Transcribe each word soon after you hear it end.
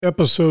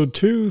Episode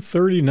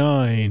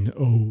 239.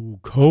 Oh,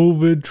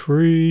 COVID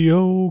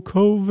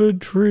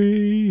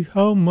tree,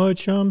 how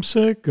much I'm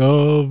sick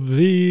of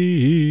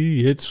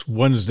thee. It's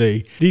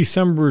Wednesday,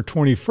 December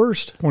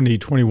 21st,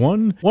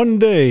 2021. One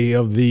day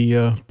of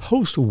the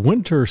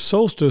post-winter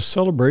solstice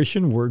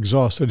celebration. We're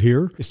exhausted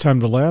here. It's time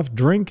to laugh,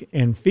 drink,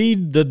 and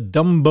feed the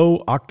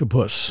Dumbo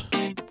octopus.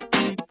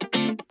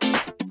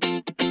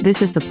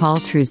 This is the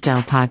Paul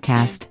Truesdell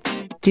Podcast.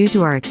 Due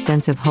to our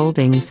extensive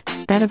holdings,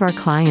 that of our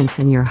clients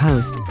and your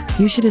host,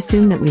 you should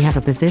assume that we have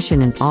a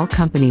position in all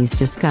companies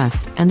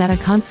discussed and that a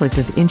conflict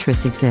of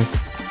interest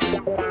exists.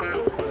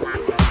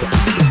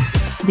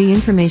 The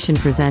information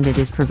presented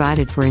is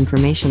provided for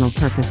informational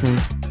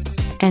purposes.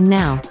 And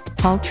now,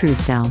 Paul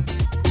Truesdell.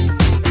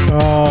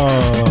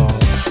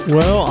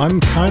 Well,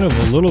 I'm kind of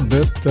a little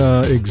bit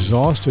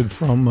exhausted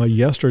from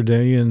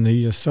yesterday in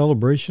the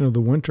celebration of the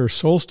winter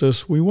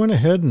solstice. We went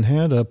ahead and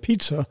had a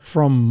pizza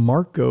from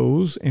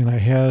Marco's, and I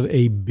had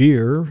a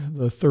beer,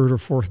 the third or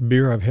fourth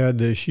beer I've had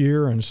this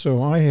year, and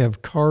so I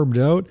have carved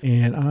out,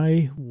 and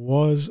I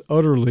was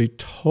utterly,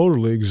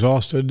 totally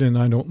exhausted, and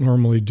I don't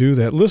normally do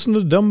that. Listen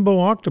to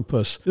Dumbo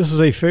Octopus. This is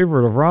a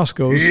favorite of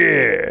Roscoe's.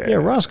 Yeah,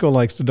 Roscoe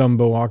likes the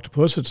Dumbo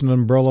Octopus. It's an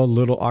umbrella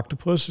little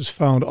octopus. It's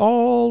found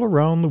all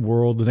around the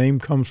world. The name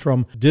comes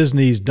from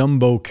Disney's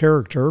Dumbo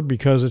character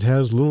because it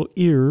has little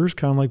ears,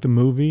 kind of like the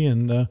movie,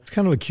 and it's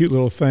kind of a cute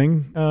little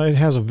thing. It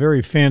has a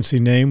very fancy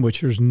name,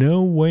 which there's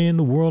no way in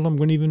the world I'm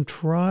going to even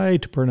try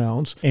to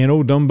pronounce. And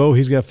old Dumbo,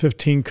 he's got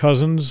 15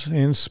 cousins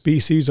and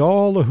species,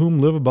 all of whom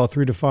live about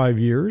 3 to 5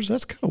 years.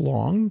 That's kind of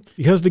long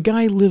because the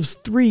guy lives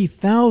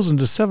 3,000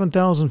 to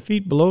 7,000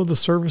 feet below the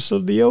surface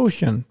of the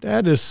ocean.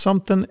 That is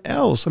something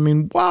else. I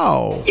mean,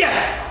 wow.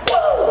 Yes!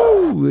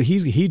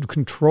 He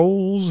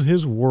controls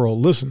his world.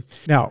 Listen,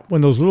 now,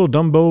 when those little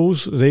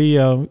Dumbos, they,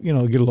 get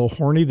a little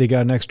horny, they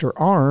got an extra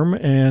arm,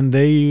 and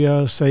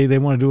they say they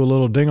want to do a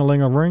little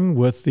ding-a-ling-a-ring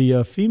with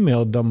the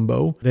female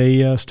Dumbo,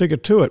 they stick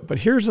it to it. But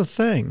here's the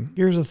thing.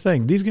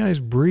 These guys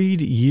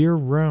breed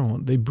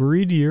year-round. They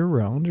breed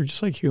year-round. They're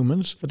just like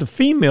humans. But the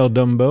female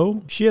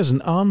Dumbo, she has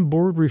an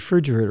onboard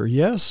refrigerator.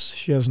 Yes,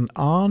 she has an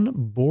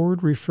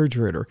onboard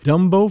refrigerator.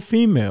 Dumbo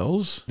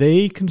females,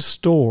 they can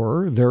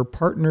store their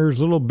partner's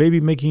little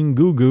baby-making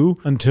goo-goo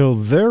until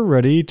they're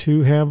ready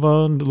to have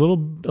a little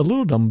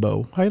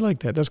Dumbo. I like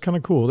that. That's kind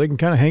of cool. They can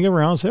kind of hang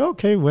around and say,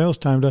 okay, well, it's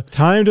time to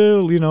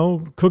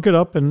cook it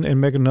up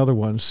and make another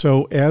one.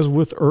 So as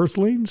with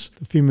Earthlings,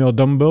 the female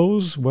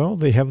Dumbos, well,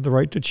 they have the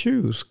right to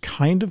choose.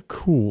 Kind of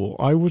cool.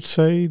 I would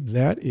say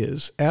that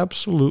is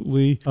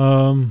absolutely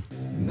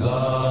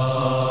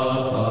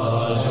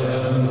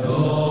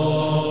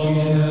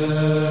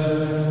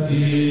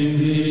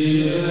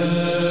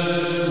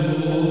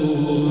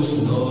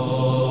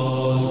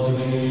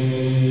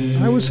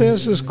I would say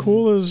it's as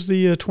cool as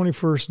the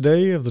 21st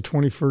day of the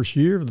 21st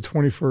year of the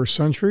 21st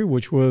century,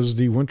 which was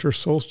the winter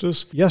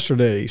solstice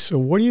yesterday. So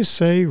what do you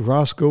say,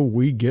 Roscoe,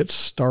 we get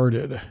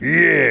started?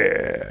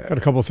 Yeah! Got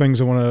a couple of things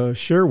I want to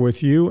share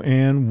with you,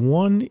 and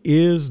one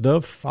is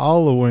the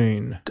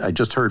following. I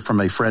just heard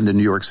from a friend in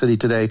New York City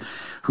today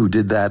who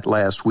did that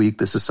last week.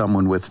 This is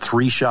someone with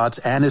 3 shots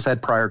and has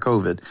had prior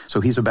COVID,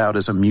 so he's about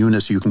as immune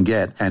as you can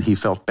get, and he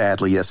felt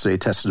badly yesterday,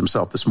 tested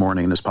himself this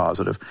morning, and is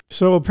positive.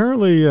 So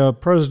apparently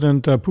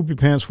President Poopy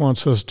Pants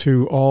wants us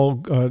to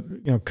all,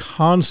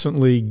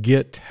 constantly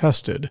get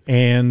tested,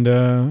 and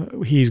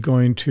he's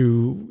going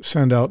to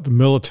send out the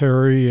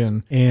military,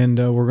 and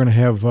we're going to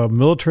have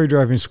military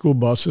driving school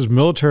buses,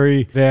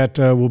 military that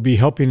will be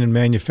helping in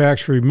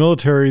manufacturing,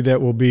 military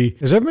that will be.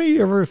 Has anybody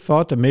ever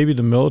thought that maybe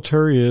the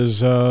military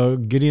is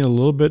getting a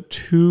little bit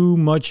too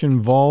much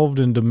involved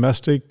in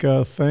domestic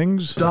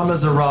things? Dumb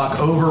as a rock,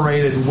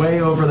 overrated,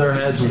 way over their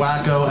heads,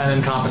 wacko, and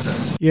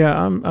incompetent.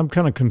 Yeah, I'm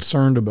kind of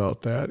concerned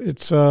about that.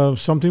 It's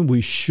something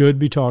we should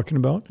be talking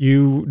about.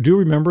 You do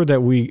remember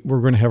that we're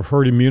going to have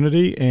herd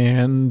immunity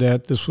and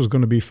that this was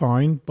going to be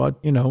fine, but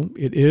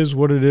it is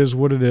what it is.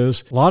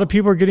 A lot of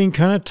people are getting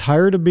kind of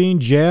tired of being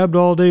jabbed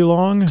all day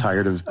long.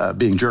 Tired of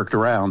being jerked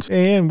around.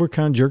 And we're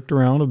kind of jerked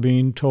around of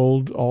being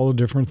told all the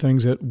different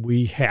things that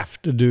we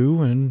have to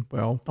do. And,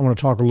 well, I want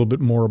to talk a little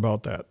bit more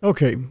about that.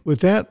 Okay,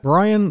 with that,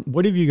 Brian,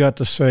 what have you got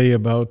to say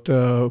about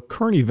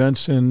current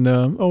events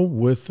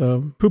with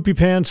Poopy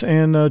Pants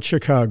and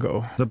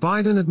Chicago? The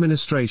Biden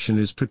administration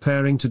is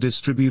preparing to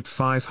distribute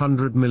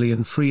 500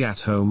 million free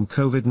at-home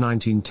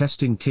COVID-19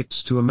 testing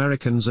kits to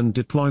Americans and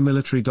deploy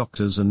military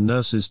doctors and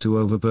nurses to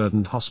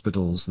overburdened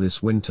hospitals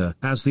this winter,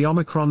 as the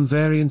Omicron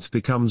variant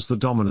becomes the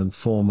dominant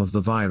form of the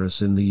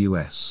virus in the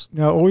U.S.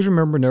 Now, always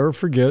remember, never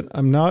forget,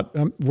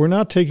 we're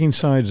not taking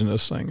sides in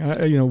this thing.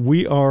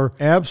 We are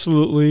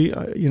absolutely,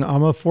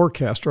 I'm a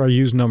forecaster. I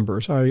use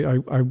numbers. I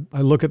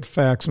look at the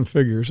facts and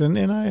figures, and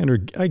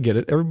I get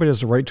it. Everybody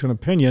has the right to an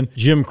opinion.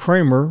 Jim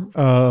Cramer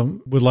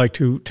would like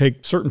to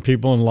take certain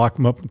people and lock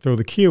them up and throw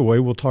the key away.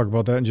 We'll talk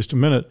about that in just a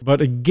minute. But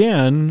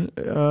again,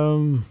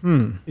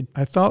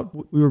 I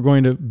thought we were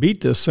going to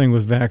beat this thing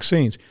with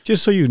vaccines.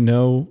 Just so you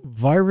know,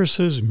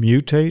 viruses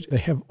mutate. They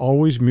have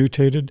always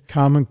mutated.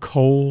 Common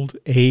cold,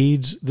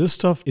 AIDS, this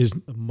stuff is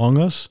among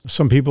us.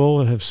 Some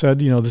people have said,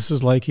 this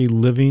is like a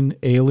living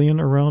alien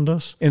around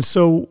us. And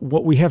so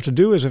what we have to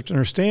do is have to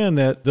understand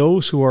that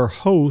those who are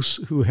hosts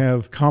who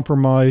have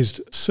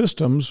compromised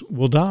systems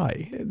will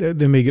die.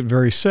 They may get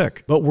very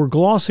sick. But we're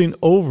glossing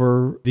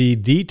over the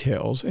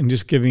details and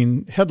just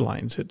giving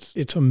headlines.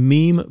 It's a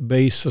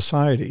meme-based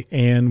society.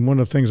 And one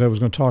of the things I was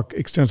going to talk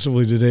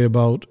extensively today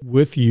about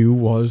with you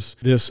was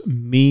this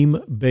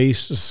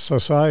meme-based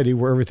society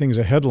where everything's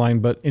a headline.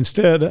 But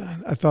instead,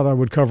 I thought I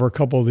would cover a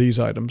couple of these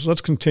items.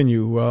 Let's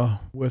continue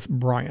with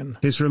Brian.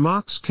 His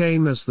remarks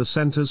came as the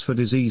Centers for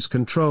Disease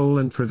Control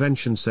and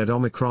Prevention said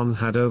Omicron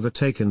had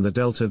overtaken the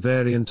Delta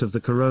variant of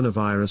the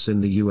coronavirus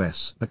in the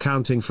U.S.,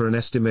 accounting for an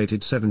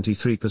estimated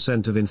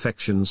 73% of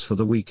infections for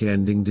the week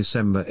ending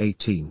December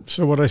 18.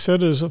 So what I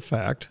said is a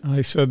fact.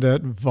 I said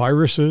that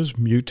viruses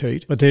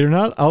mutate, but they're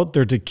not out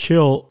there to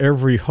kill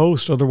every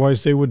host,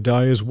 otherwise they would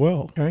die as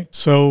well. Okay?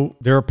 So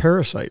they're a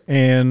parasite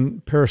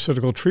and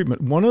parasitical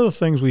treatment. One of the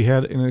things we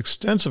had an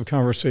extensive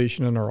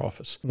conversation in our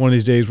office. One of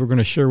these days we're going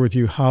to share with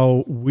you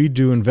how we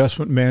do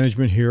investment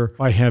management here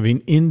by having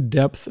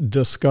in-depth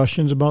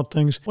discussions about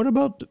things. What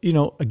about,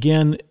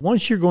 again,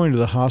 once you're going to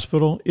the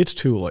hospital, it's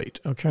too late.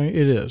 Okay?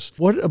 It is.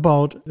 What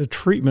about the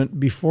treatment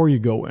before you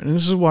go in? And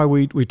this is why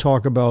we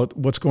talk about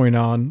what's going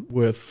on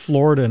with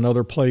Florida and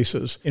other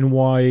places and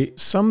why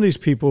some of these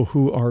people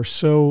who are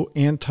so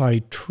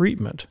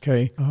anti-treatment,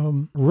 are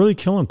really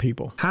killing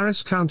people.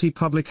 Harris County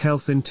Public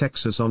Health in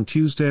Texas on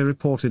Tuesday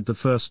reported the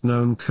first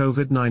known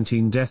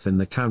COVID-19 death in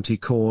the county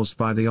caused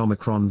by the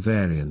Omicron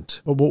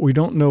variant. But what we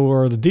don't know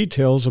are the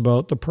details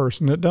about the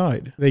person that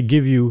died. They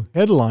give you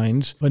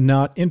headlines, but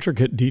not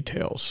intricate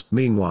details.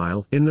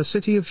 Meanwhile, in the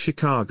city of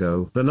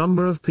Chicago, the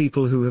number of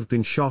people who have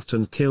been shot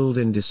and killed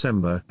in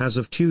December, as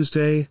of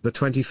Tuesday, the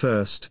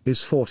 21st,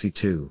 is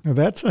 42. Now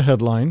that's a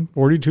headline,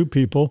 42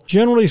 people.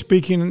 Generally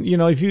speaking,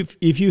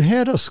 if you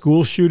had a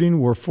school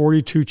shooting where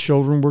 42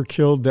 children were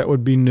killed, that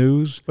would be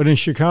news. But in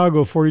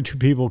Chicago, 42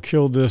 people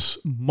killed this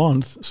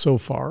month so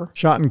far.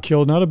 Shot and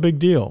killed, not a big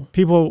deal.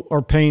 People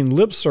are paying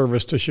lip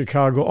service to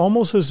Chicago,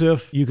 almost as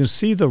if you can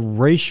see the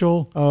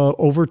racial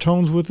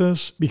overtones with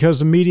this, because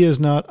the media is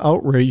not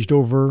outraged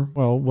over,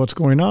 what's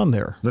going on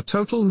there. The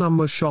total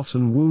number shot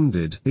and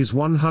wounded is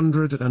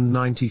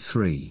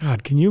 193.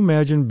 God, can you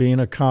imagine being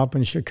a cop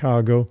in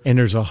Chicago and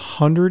there's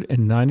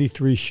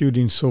 193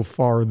 shootings so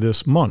far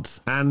this month?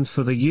 And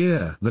for the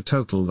year, the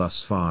total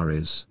thus far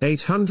is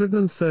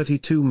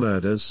 832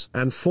 murders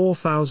and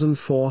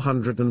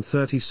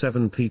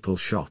 4,437 people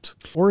shot.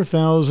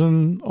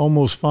 4,000,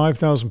 almost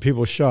 5,000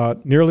 people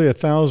shot, nearly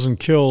 1,000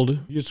 killed.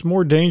 It's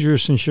more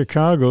dangerous in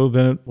Chicago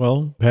than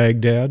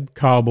Baghdad,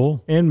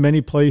 Kabul, and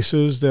many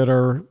places that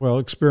are,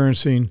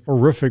 experiencing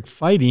horrific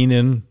fighting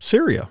in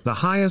Syria. The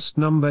highest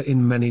number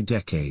in many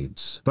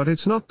decades. But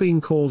it's not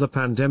being called a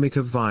pandemic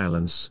of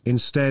violence.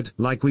 Instead,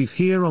 like we've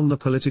here on the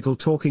political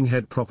talking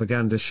head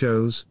propaganda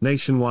shows,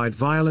 nationwide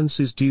violence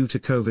is due to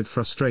COVID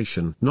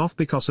frustration, not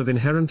because of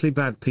inherently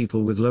bad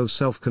people with low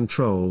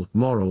self-control,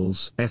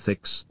 morals,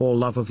 ethics, or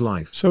love of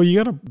life. So you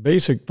got a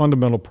basic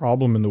fundamental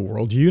problem in the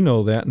world. You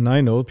know that, and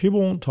I know. People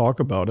won't talk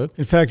about it.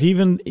 In fact,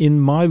 even in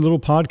my little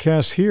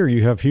podcast here,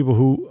 you have people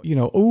who,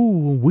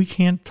 we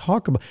can't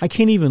talk about. I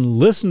can't even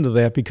listen to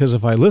that because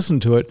if I listen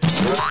to it,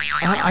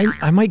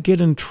 I might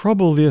get in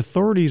trouble. The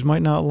authorities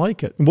might not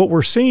like it. And what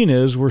we're seeing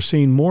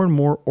more and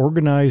more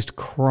organized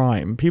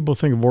crime. People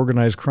think of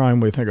organized crime,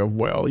 we think of,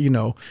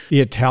 the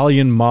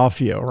Italian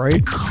mafia,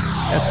 right?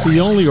 That's the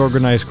only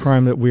organized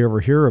crime that we ever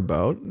hear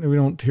about. We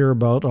don't hear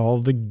about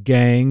all the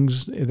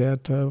gangs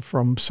that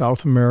from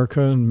South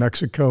America and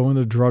Mexico and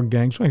the drug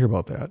gangs. We don't hear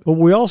about that. But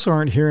we also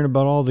aren't hearing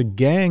about all the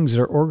gangs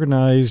that are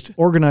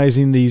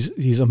organizing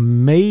these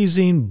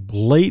amazing,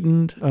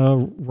 blatant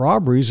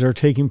robberies that are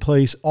taking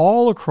place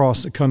all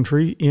across the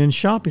country in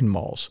shopping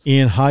malls,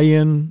 in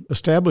high-end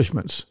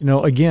establishments.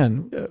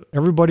 Again,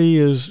 everybody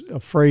is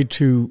afraid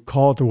to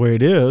call it the way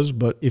it is,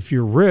 but if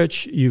you're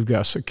rich, you've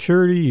got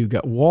security, you've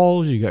got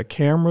walls, you've got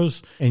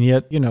cameras, and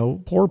yet,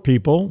 poor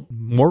people,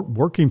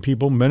 working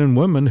people, men and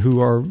women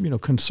who are,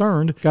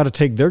 concerned, got to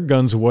take their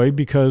guns away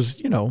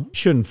because,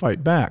 shouldn't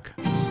fight back.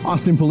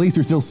 Austin police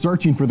are still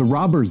searching for the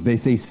robbers they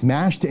say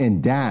smashed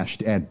and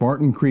dashed at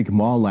Barton Creek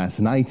Mall last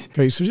night.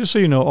 Okay, so just so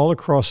you know, all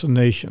across the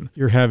nation,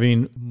 you're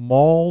having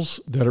malls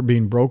that are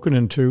being broken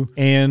into,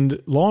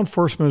 and law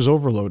enforcement is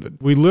overloaded.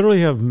 We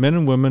literally have men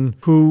and women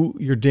who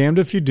you're damned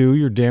if you do,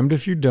 you're damned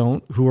if you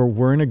don't, who are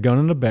wearing a gun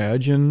and a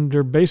badge, and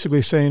they're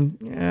basically saying,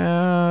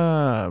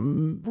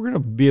 we're going to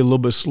be a little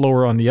bit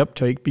slower on the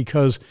uptake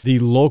because the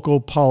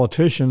local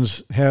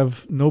politicians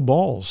have no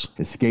balls.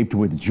 Escaped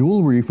with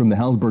jewelry from the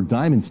Hellsberg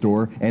Diamond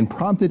store and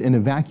prompted an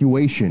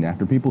evacuation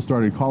after people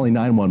started calling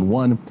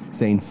 911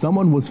 saying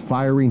someone was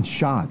firing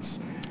shots.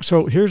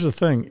 So here's the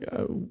thing.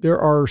 There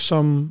are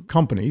some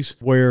companies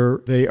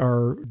where they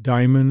are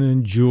diamond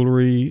and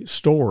jewelry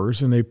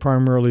stores, and they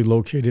primarily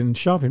located in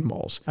shopping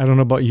malls. I don't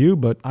know about you,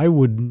 but I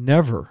would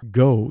never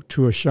go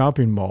to a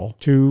shopping mall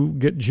to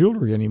get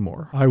jewelry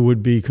anymore. I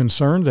would be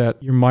concerned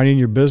that you're minding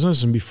your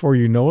business, and before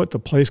you know it, the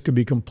place could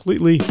be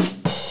completely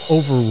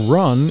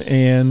overrun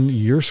and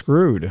you're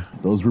screwed.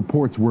 Those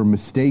reports were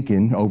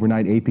mistaken.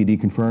 Overnight, APD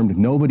confirmed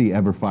nobody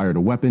ever fired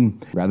a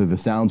weapon. Rather, the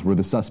sounds were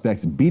the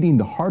suspects beating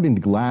the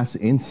hardened glass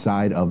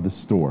inside of the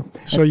store.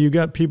 So you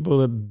got people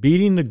that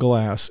beating the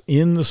glass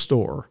in the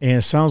store, and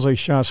it sounds like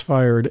shots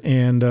fired,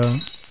 and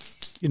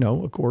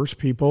of course,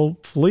 people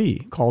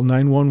flee, call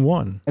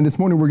 911. And this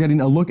morning, we're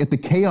getting a look at the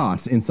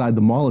chaos inside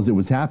the mall as it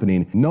was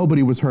happening.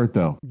 Nobody was hurt,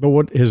 though. But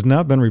what has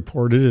not been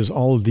reported is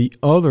all of the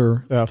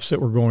other thefts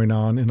that were going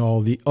on in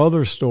all the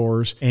other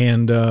stores.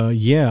 And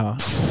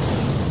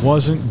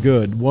wasn't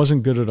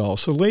good at all.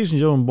 So ladies and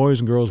gentlemen, boys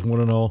and girls,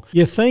 one and all,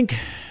 you think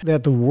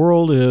that the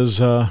world is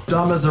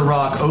dumb as a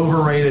rock,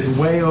 overrated,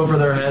 way over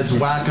their heads,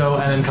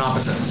 wacko, and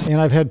incompetent. And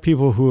I've had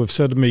people who have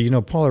said to me,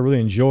 Paul, I really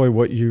enjoy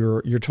what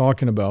you're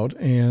talking about.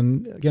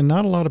 And again,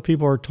 not a lot of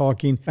people are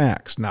talking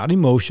facts, not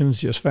emotions,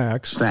 just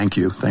facts. Thank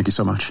you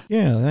so much.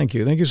 Yeah, thank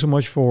you so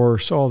much for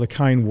all the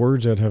kind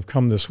words that have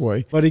come this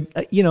way. But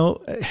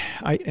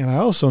I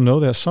also know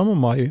that some of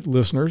my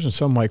listeners and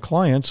some of my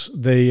clients,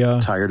 they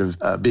tired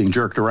of being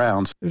jerked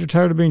around. They're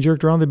tired of being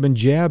jerked around. They've been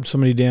jabbed so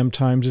many damn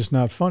times, it's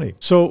not funny.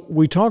 So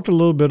we talked a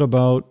little bit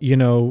about,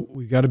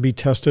 we got to be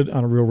tested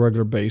on a real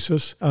regular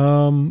basis.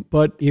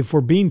 But if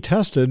we're being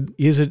tested,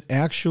 is it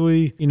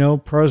actually,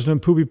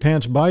 President Poopy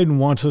Pants Biden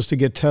wants us to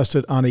get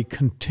tested on a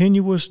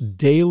continuous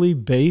daily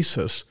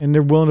basis, and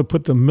they're willing to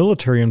put the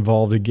military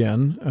involved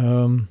again.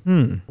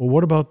 Well,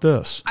 what about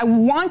this? I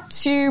want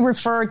to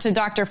refer to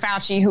Dr.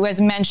 Fauci, who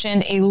has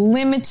mentioned a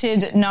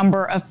limited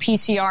number of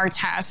PCR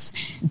tests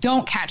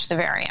don't catch the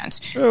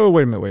variant. Oh,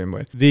 wait a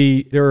minute.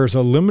 There's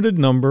a limited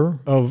number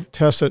of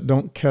tests that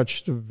don't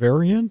catch the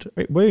variant?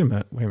 Wait a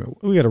minute.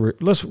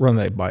 Let's run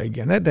that by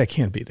again. That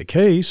can't be the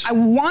case. I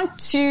want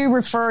to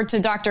refer to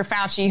Dr.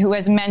 Fauci, who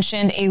has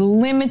mentioned a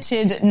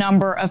limited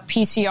number of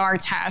PCR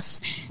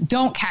tests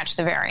don't catch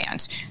the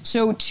variant.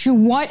 So to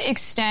what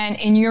extent,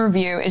 in your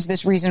view, is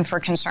this reason for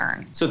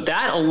concern? So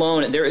that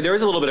alone, there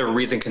is a little bit of a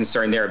reason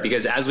concern there,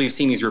 because as we've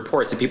seen these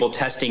reports of people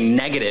testing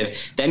negative,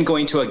 then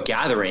going to a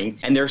gathering,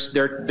 and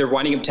they're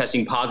winding up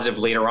testing positive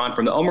later on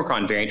from the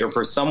Omicron variant, or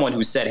for someone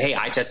who said, hey,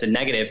 I tested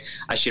negative,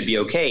 I should be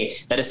okay.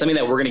 That is something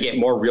that we're going to get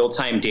more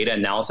real-time data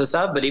analysis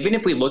of. But even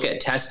if we look at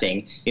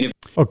testing,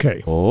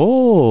 okay.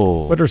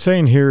 Oh. What they're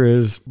saying here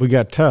is we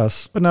got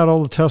tests, but not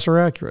all the tests are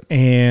accurate.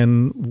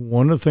 And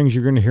one of the things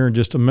you're going to hear in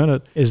just a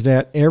minute is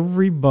that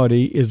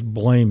everybody is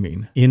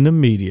blaming in the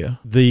media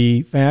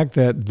the fact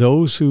that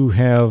those who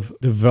have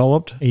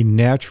developed a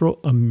natural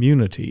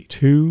immunity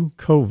to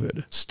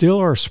COVID still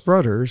are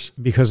spreaders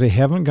because they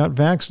haven't got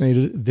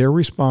vaccinated. They're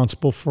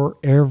responsible for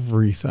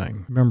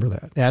everything. Remember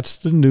that. That's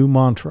the new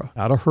mantra.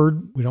 Not a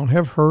herd. We don't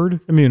have herd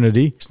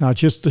immunity. It's not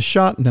just the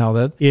shot now.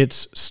 That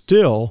it's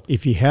still,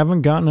 if you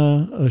haven't gotten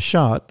a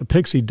shot, the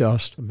pixie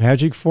dust, the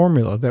magic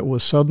formula that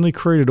was suddenly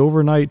created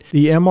overnight,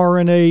 the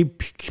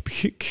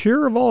mRNA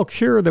cure of all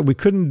cure that we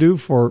couldn't do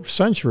for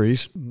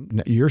centuries,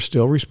 you're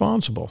still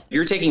responsible.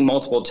 You're taking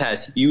multiple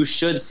tests. You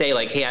should say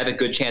like, hey, I have a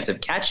good chance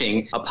of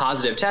catching a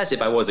positive test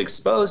if I was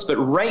exposed. But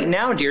right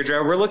now,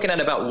 Deirdre, we're looking at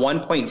about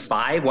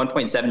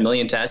 1.7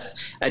 million tests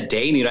a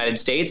day in the United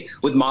States.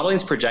 With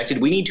modelings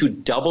projected, we need to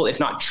double, if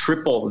not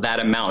triple that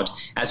amount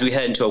as we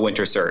head into a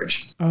winter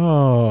surge.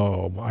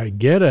 Oh, I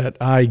get it.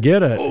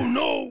 Oh,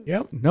 no.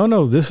 Yep.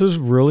 No, this is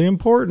really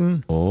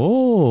important.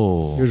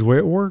 Oh. Here's the way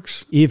it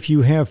works. If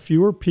you have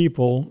fewer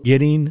people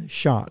getting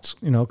shots,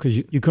 because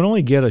you can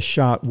only get a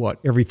shot,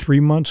 every 3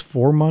 months,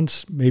 4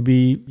 months,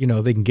 maybe,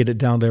 they can get it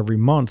down to every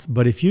month.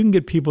 But if you can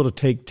get people to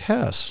take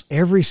tests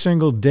every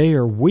single day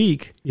or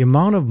week, the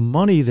amount of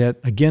money that,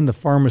 again, the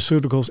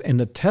pharmaceuticals and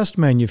the test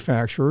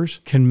manufacturers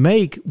can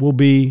make will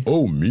be,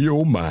 oh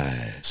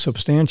my,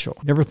 substantial.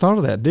 Never thought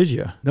of that, did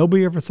you?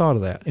 Nobody ever thought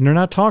of that. And they're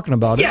not talking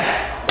about it.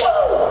 Yes!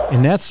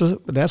 And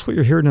that's what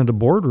you're hearing in the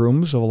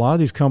boardrooms of a lot of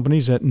these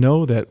companies that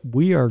know that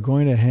we are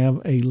going to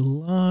have a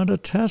lot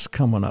of tests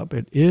coming up.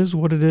 It is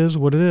what it is.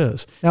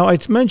 Now, I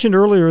mentioned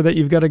earlier that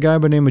you've got a guy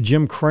by the name of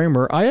Jim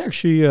Cramer. I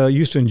actually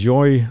used to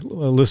enjoy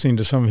listening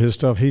to some of his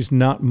stuff. He's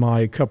not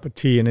my cup of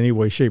tea in any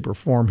way, shape, or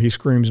form. He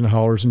screams and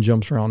hollers and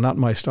jumps around. Not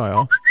my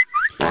style.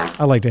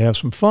 I like to have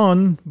some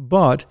fun,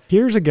 but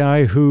here's a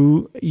guy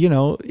who,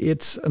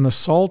 it's an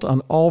assault on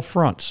all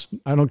fronts.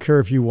 I don't care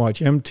if you watch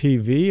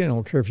MTV. I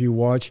don't care if you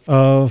watch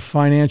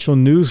financial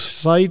news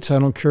sites. I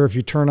don't care if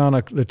you turn on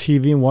the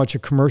TV and watch a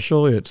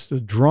commercial. It's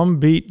the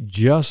drumbeat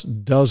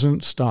just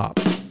doesn't stop.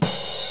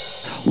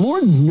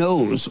 Lord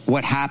knows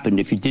what happened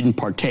if you didn't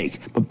partake.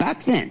 But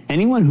back then,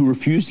 anyone who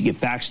refused to get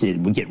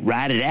vaccinated would get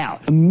ratted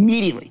out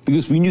immediately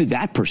because we knew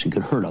that person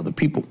could hurt other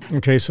people.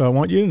 Okay, so I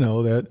want you to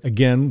know that,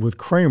 again, with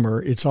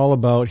Kramer, it's all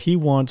about he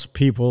wants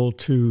people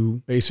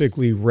to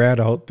basically rat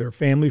out their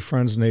family,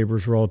 friends,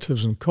 neighbors,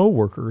 relatives, and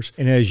coworkers.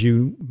 And as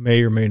you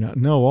may or may not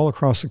know, all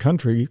across the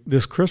country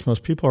this Christmas,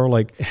 people are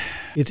like,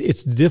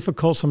 it's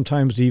difficult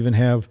sometimes to even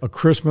have a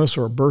Christmas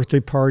or a birthday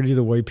party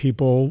the way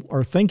people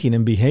are thinking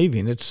and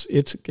behaving.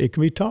 It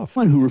can be tough.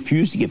 Anyone who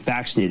refused to get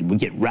vaccinated would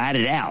get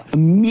ratted out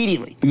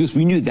immediately because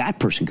we knew that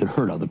person could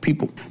hurt other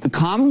people. The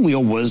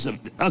Commonweal was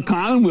a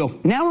Commonweal.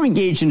 Now we're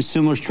engaged in a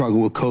similar struggle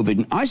with COVID,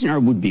 and Eisenhower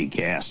would be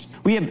aghast.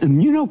 We have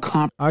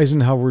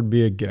Eisenhower would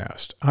be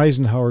aghast.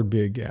 Eisenhower would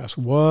be aghast.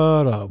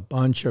 What a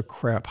bunch of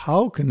crap.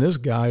 How can this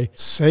guy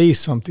say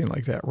something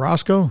like that?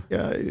 Roscoe,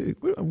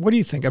 what do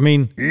you think? I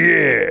mean,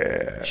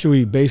 should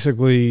we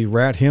basically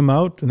rat him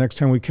out the next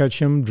time we catch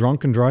him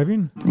drunk and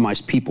driving?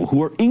 Compromised people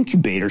who are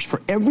incubators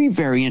for every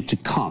variant to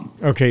come.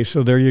 Okay,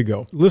 so there you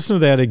go. Listen to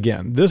that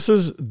again. This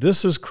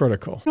is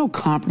critical. No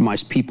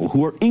compromised people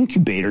who are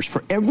incubators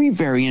for every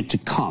variant to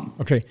come.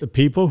 Okay, the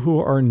people who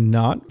are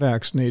not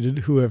vaccinated,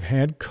 who have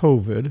had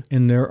COVID,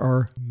 and there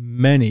are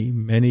many,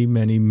 many,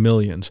 many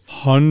millions,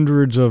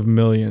 hundreds of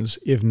millions,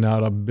 if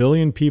not a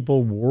billion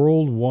people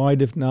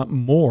worldwide, if not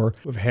more,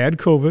 who have had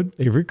COVID,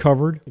 they've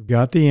recovered, they've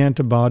got the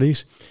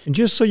antibodies. And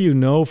just so you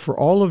know, for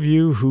all of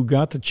you who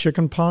got the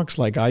chickenpox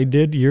like I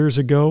did years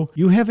ago,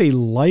 you have a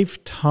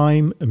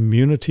lifetime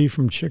immunity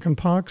from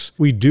chickenpox.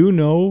 We do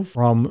know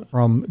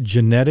from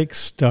genetic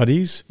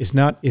studies, it's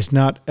not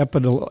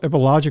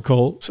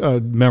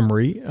epidemiological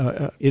memory.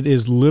 It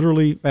is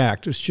literally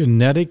fact. It's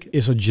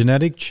a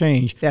genetic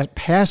change that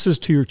passes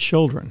to your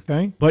children,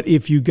 okay? But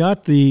if you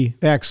got the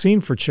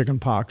vaccine for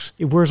chickenpox,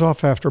 it wears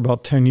off after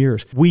about 10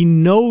 years. We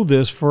know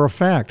this for a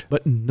fact,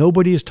 but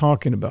nobody is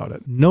talking about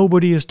it.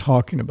 Nobody is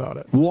talking about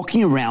it.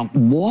 Walking around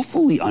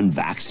lawfully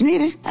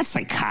unvaccinated? That's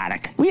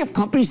psychotic. We have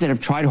companies that have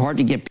tried hard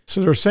to get...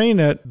 So they're saying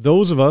that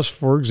those of us,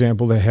 for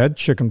example, that had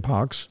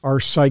chickenpox are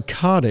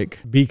psychotic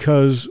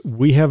because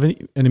we have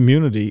an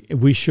immunity.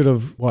 We should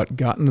have,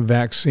 gotten the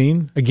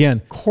vaccine?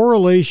 Again,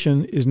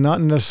 correlation is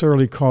not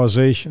necessarily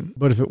causation,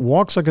 but if it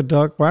walks like a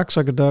duck, quacks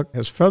like a duck,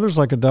 has feathers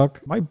like a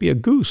duck, might be a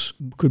goose,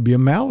 could be a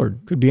mallard,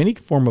 could be any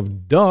form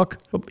of duck.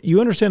 But you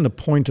understand the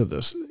point of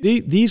this.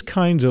 These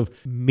kinds of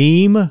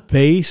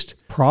meme-based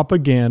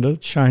propaganda,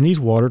 Chinese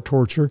water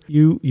torture,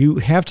 you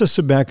have to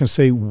sit back and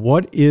say,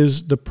 what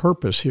is the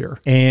purpose here?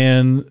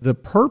 And the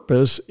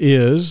purpose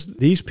is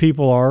these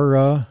people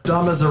are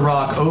dumb as a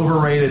rock,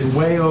 overrated,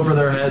 way over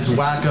their heads,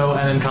 wacko,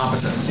 and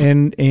incompetent.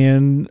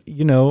 And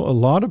a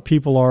lot of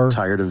people are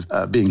tired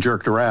of being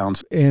jerked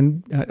around.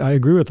 And I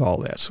agree with all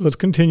that. So let's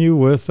continue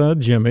with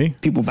Jimmy.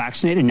 People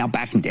vaccinated now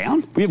backing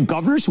down. We have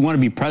governors who want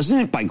to be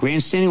president by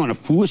grandstanding on a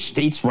foolish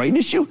states' right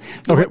issue.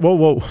 Okay,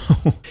 whoa.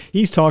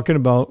 He's talking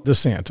about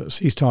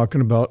DeSantis. He's talking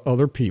about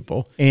other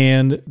people.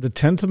 And the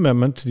 10th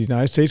Amendment to the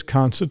United States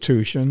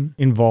Constitution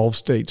involves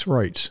states'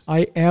 rights.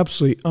 I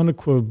absolutely,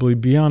 unequivocally,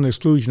 beyond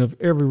exclusion of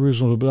every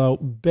reasonable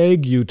doubt,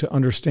 beg you to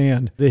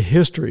understand the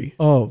history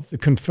of the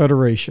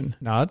Confederation,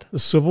 not the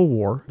Civil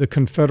War, the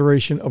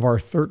Confederation of our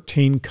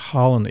 13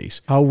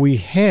 colonies, how we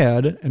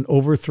had an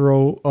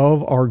overthrow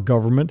of our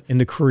government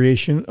and the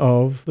creation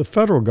of the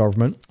federal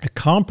government, a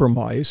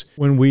compromise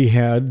when we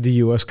had the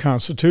U.S.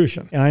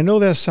 Constitution. And I know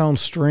that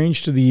sounds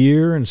strange to the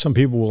ear, and some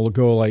people will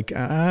go like,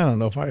 I don't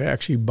know if I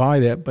actually buy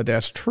that, but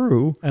that's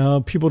true.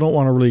 People don't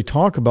want to really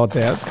talk about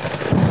that,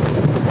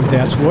 but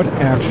that's what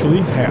actually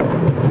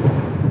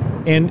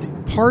happened. And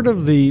part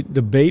of the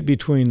debate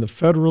between the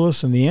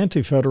Federalists and the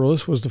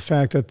Anti-Federalists was the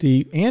fact that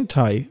the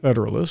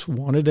Anti-Federalists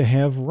wanted to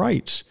have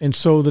rights. And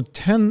so the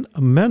 10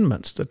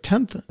 Amendments, the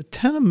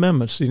 10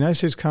 Amendments to the United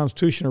States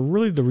Constitution are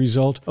really the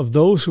result of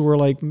those who were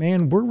like,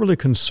 man, we're really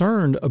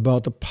concerned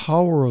about the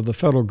power of the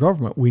federal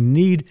government. We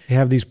need to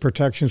have these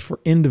protections for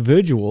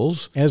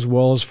individuals as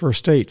well as for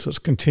states. Let's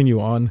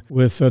continue on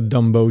with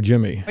Dumbo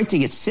Jimmy. Right to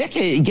get sick,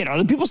 get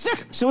other people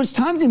sick. So it's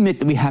time to admit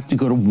that we have to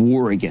go to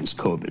war against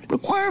COVID.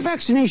 Require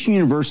vaccination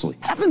universally.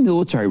 Have the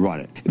military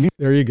run it.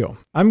 There you go.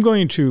 I'm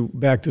going to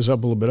back this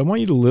up a little bit. I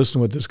want you to listen to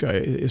what this guy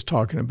is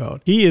talking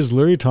about. He is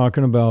literally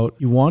talking about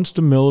he wants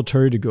the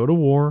military to go to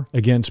war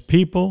against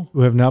people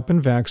who have not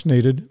been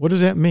vaccinated. What does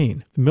that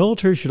mean? The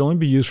military should only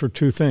be used for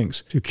two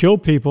things: to kill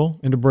people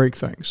and to break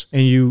things.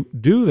 And you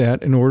do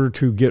that in order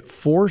to get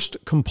forced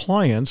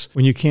compliance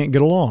when you can't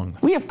get along.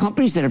 We have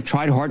companies that have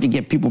tried hard to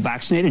get people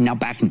vaccinated now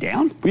backing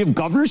down. We have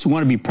governors who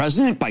want to be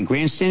president by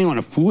grandstanding on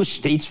a foolish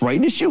states'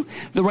 right issue,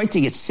 the right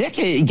to get sick,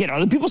 get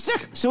other people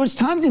sick. So it's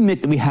time to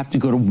admit that we have to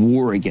go to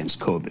war against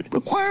COVID.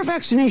 Require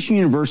vaccination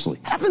universally.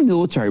 Have the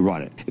military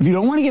run it. If you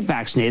don't want to get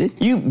vaccinated,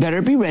 you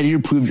better be ready to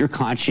prove your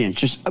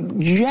conscientious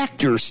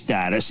objector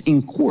status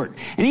in court.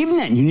 And even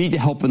then, you need to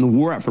help in the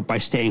war effort by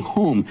staying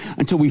home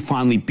until we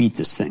finally beat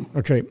this thing.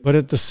 Okay, but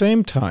at the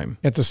same time,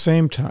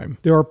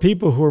 there are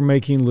people who are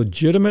making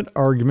legitimate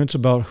arguments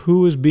about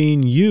who is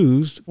being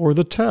used for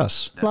the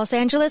tests. Los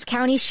Angeles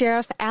County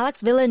Sheriff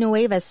Alex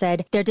Villanueva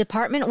said their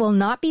department will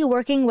not be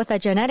working with a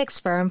genetics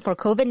firm for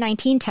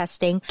COVID-19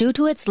 testing due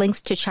to its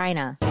links to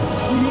China.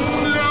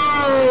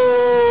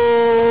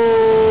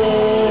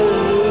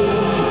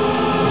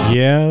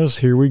 Yes,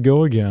 here we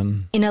go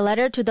again. In a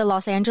letter to the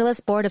Los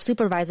Angeles Board of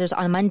Supervisors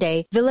on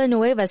Monday,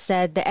 Villanueva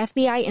said the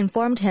FBI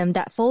informed him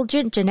that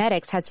Fulgent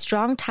Genetics had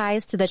strong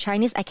ties to the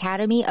Chinese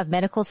Academy of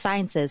Medical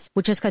Sciences,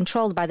 which is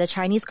controlled by the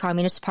Chinese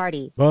Communist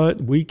Party. But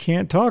we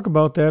can't talk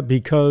about that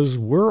because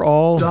we're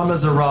all dumb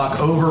as a rock,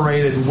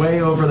 overrated, way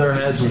over their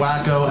heads,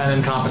 wacko, and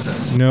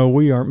incompetent. No,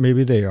 we aren't.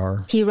 Maybe they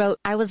are. He wrote,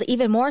 I was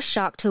even more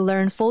shocked to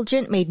learn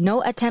Fulgent made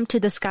no attempt to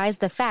disguise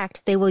the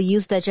fact they will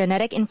use the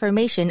genetic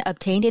information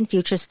obtained in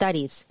future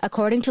studies.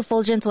 According to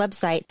Fulgent's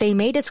website, they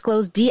may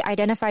disclose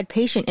de-identified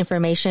patient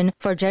information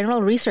for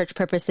general research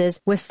purposes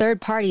with third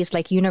parties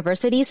like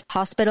universities,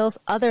 hospitals,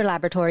 other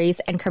laboratories,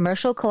 and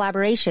commercial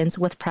collaborations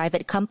with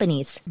private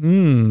companies.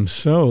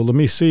 So let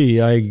me see.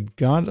 I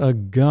got a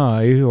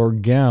guy or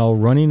gal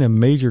running a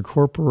major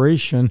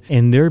corporation,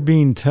 and they're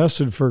being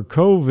tested for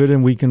COVID,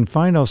 and we can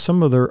find out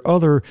some of their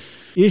other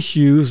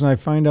issues, and I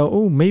find out,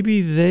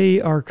 maybe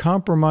they are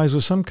compromised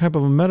with some type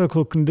of a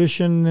medical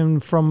condition,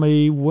 and from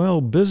a,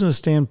 business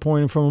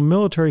standpoint, and from a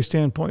military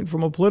standpoint,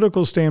 from a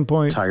political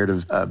standpoint. Tired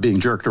of being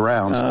jerked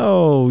around.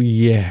 Oh,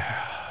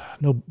 yeah.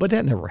 No, but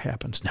that never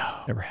happens. No,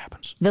 never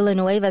happens.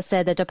 Villanueva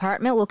said the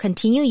department will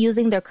continue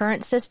using their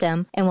current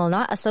system and will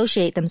not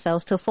associate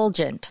themselves to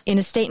Fulgent. In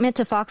a statement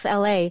to Fox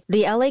LA,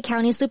 the LA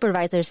County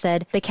Supervisor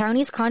said the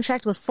county's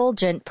contract with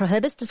Fulgent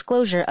prohibits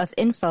disclosure of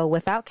info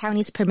without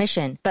county's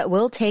permission, but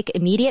will take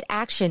immediate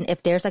action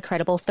if there's a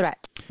credible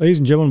threat. Ladies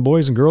and gentlemen,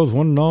 boys and girls,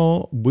 one and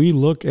all, we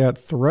look at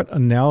threat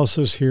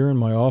analysis here in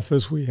my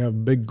office. We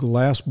have big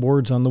glass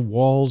boards on the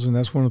walls, and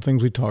that's one of the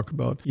things we talk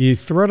about. The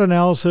threat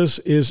analysis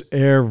is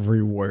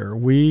everywhere.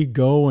 We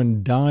go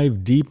and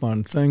dive deep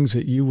on things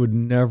that you would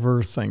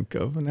never think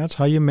of, and that's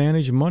how you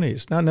manage money.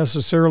 It's not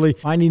necessarily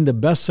finding the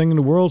best thing in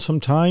the world.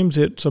 Sometimes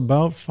it's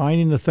about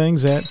finding the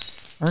things that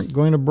aren't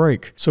going to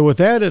break. So with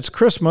that, it's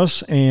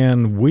Christmas,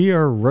 and we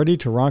are ready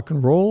to rock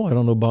and roll. I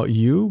don't know about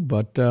you,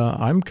 but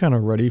I'm kind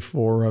of ready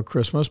for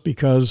Christmas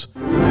because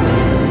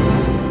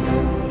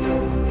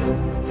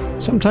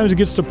sometimes it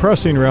gets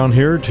depressing around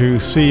here to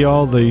see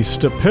all the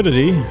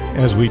stupidity,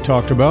 as we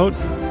talked about.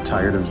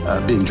 Tired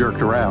of being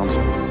jerked around.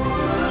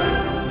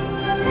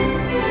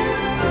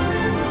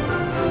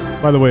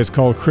 By the way, it's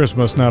called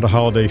Christmas, not a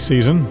holiday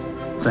season.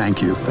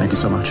 Thank you. Thank you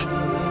so much.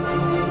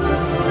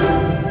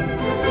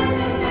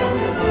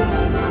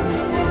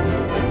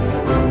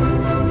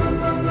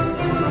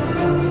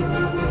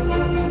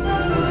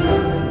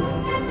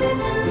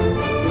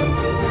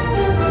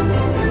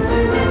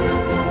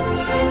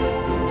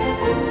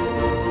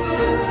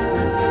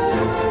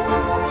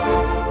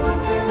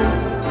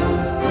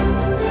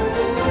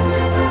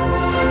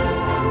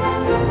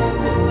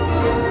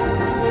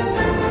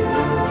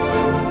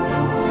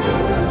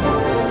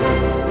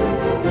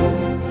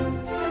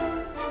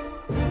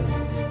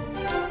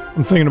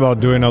 I'm thinking about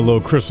doing a little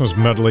Christmas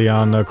medley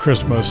on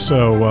Christmas,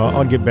 so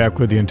I'll get back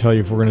with you and tell you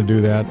if we're going to do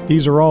that.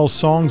 These are all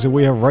songs that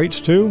we have rights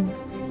to,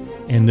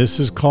 and this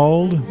is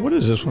called, what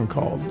is this one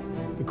called?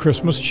 The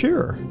Christmas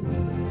Cheer.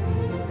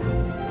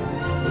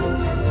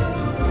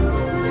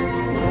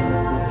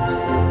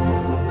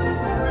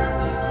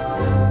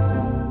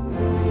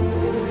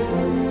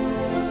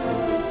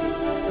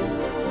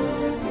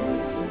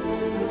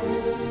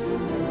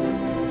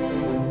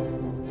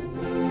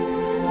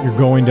 You're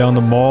going down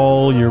the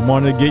mall, you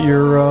want to get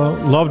your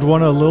loved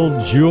one a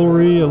little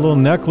jewelry, a little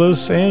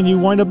necklace, and you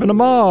wind up in a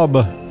mob.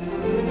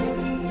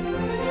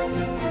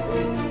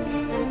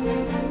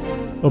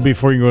 Well,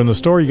 before you go in the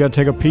store, you got to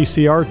take a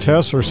PCR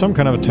test or some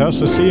kind of a test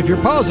to see if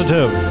you're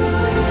positive.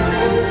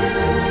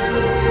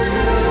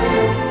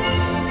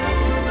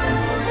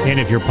 And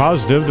if you're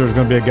positive, there's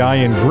going to be a guy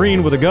in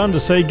green with a gun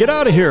to say, "Get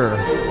out of here."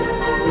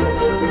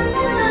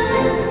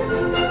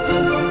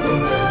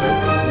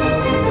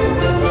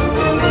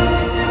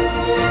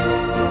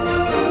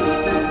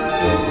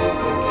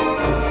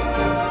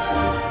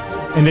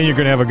 And then you're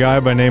going to have a guy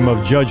by the name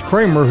of Judge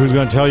Kramer who's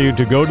going to tell you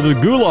to go to the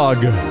gulag.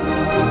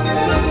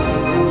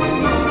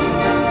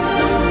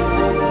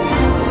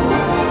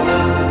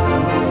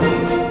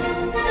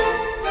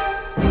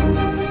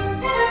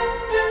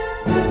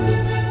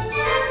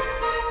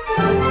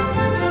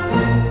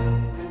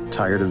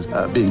 Tired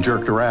of being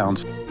jerked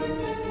around.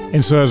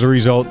 And so as a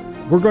result,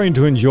 we're going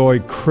to enjoy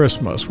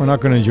Christmas. We're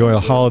not going to enjoy a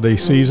holiday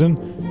season.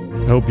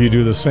 I hope you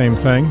do the same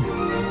thing.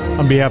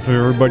 On behalf of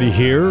everybody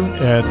here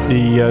at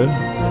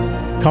the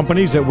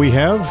companies that we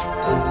have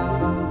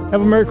a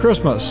Merry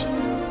Christmas.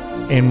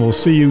 And we'll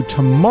see you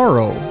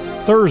tomorrow,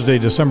 Thursday,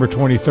 December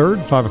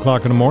 23rd, 5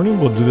 o'clock in the morning.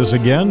 We'll do this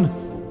again.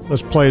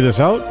 Let's play this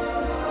out.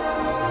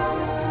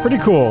 Pretty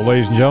cool,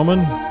 ladies and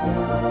gentlemen.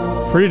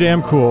 Pretty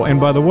damn cool. And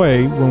by the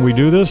way, when we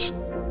do this,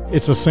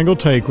 it's a single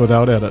take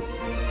without edit.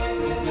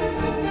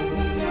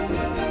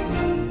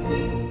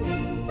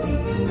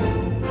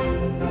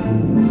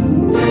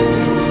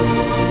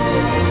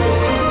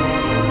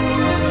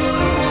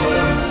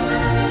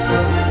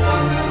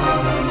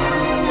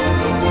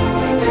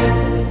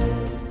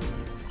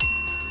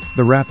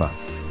 The wrap-up.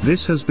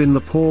 This has been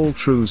the Paul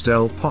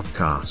Truesdell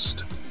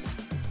Podcast.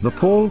 The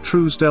Paul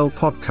Truesdell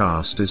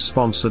Podcast is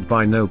sponsored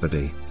by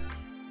nobody.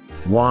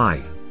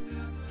 Why?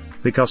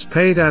 Because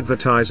paid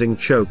advertising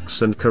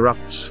chokes and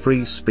corrupts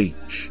free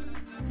speech.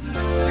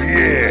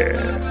 Yeah.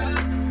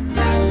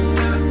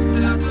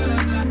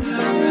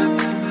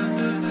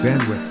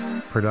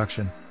 Bandwidth,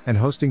 production, and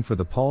hosting for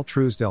the Paul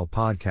Truesdell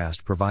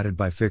Podcast provided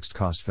by Fixed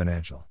Cost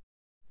Financial,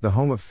 the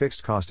home of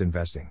fixed cost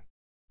investing.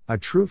 A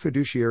true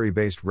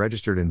fiduciary-based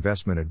registered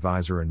investment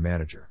advisor and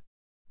manager.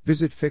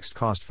 Visit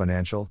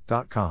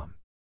fixedcostfinancial.com.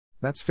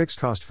 That's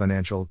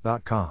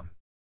fixedcostfinancial.com.